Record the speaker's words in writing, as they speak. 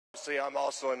obviously, I'm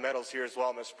also in medals here as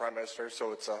well, Mr. Prime Minister,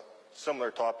 so it's a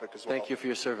similar topic as well. Thank you for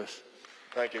your service.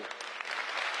 Thank you. I'm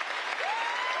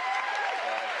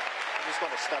just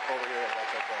going to step over here, if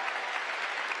that's okay.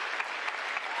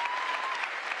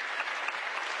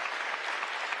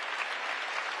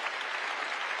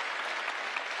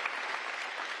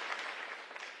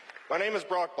 My name is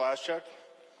Brock Blaszczyk.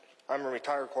 I'm a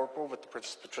retired corporal with the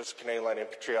Princess Patricia Canadian Light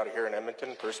Infantry out of here in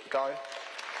Edmonton, 1st Battalion.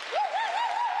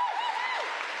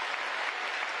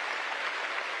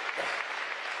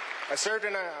 I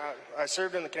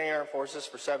served in the Canadian Armed Forces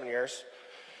for 7 years.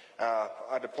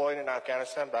 I deployed in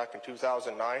Afghanistan back in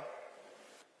 2009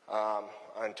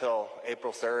 until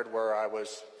April 3rd, where I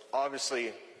was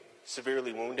obviously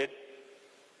severely wounded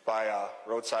by a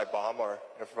roadside bomb or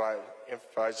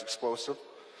improvised explosive.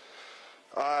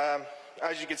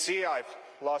 As you can see, I've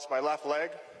lost my left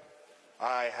leg.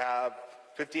 I have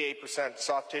 58%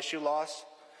 soft tissue loss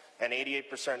and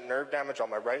 88% nerve damage on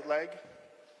my right leg.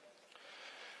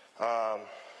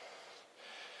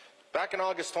 Back in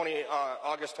August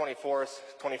 24th,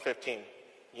 2015,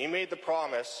 you made the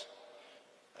promise,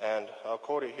 and I'll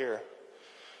quote it here,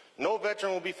 "No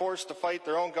veteran will be forced to fight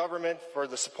their own government for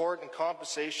the support and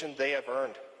compensation they have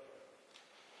earned."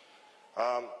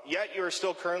 Yet you are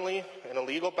still currently in a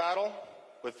legal battle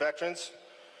with veterans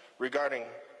regarding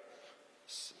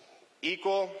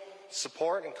equal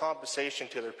support and compensation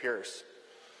to their peers.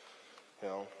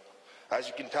 As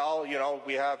you can tell,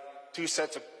 we have two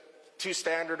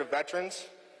standard of veterans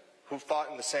who fought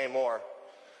in the same war.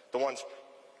 The ones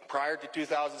prior to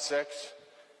 2006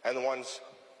 and the ones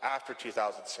after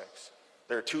 2006.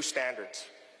 There are two standards.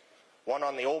 One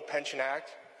on the old Pension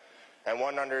Act and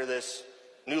one under this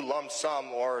new lump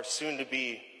sum or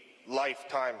soon-to-be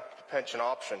lifetime pension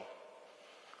option.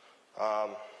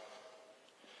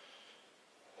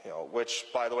 Which,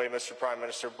 by the way, Mr. Prime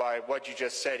Minister, by what you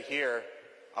just said here,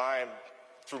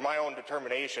 through my own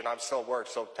determination, I'm still at work,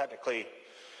 so technically,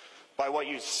 by what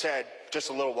you said just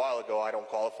a little while ago, I don't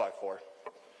qualify for.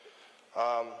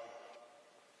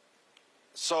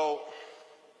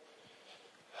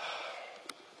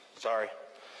 Sorry.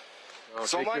 Well,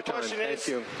 so my question is...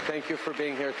 Thank you for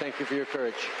being here. Thank you for your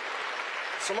courage.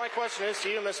 So my question is to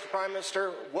you, Mr. Prime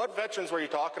Minister, what veterans were you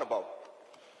talking about?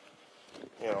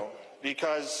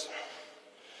 Because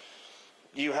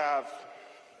you have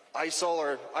ISIL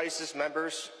or ISIS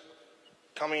members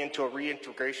coming into a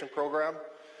reintegration program.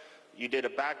 You did a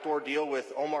backdoor deal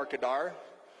with Omar Khadr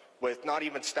with not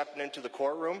even stepping into the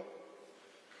courtroom.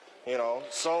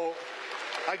 So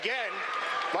again,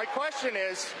 my question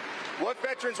is, what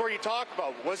veterans were you talking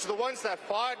about? Was it the ones that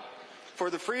fought for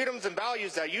the freedoms and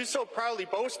values that you so proudly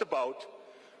boast about,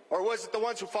 or was it the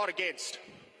ones who fought against?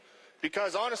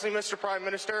 Because honestly, Mr. Prime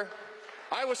Minister,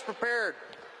 I was prepared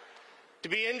to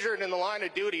be injured in the line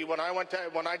of duty when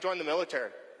I joined the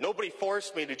military. Nobody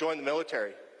forced me to join the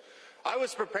military. I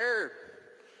was prepared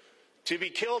to be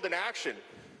killed in action.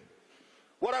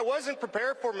 What I wasn't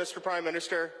prepared for, Mr. Prime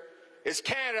Minister, is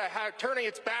Canada turning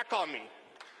its back on me.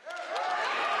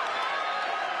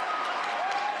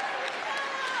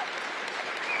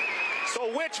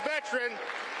 So which veteran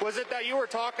was it that you were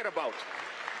talking about?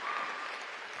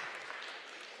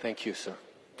 Thank you, sir.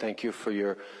 Thank you for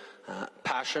your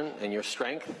passion and your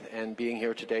strength and being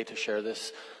here today to share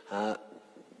this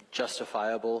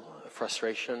justifiable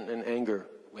frustration and anger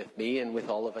with me and with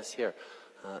all of us here.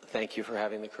 Thank you for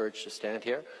having the courage to stand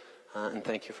here, and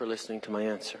thank you for listening to my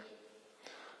answer.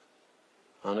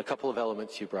 On a couple of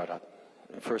elements you brought up.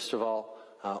 First of all,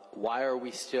 why are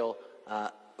we still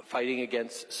fighting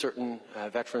against certain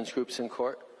veterans groups in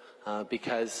court?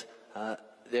 Because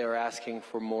they are asking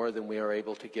for more than we are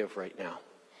able to give right now.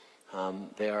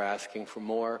 They are asking for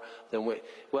more than we...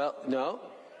 Well, no.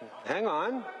 Hang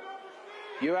on.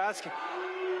 You're asking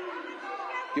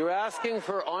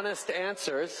for honest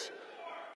answers.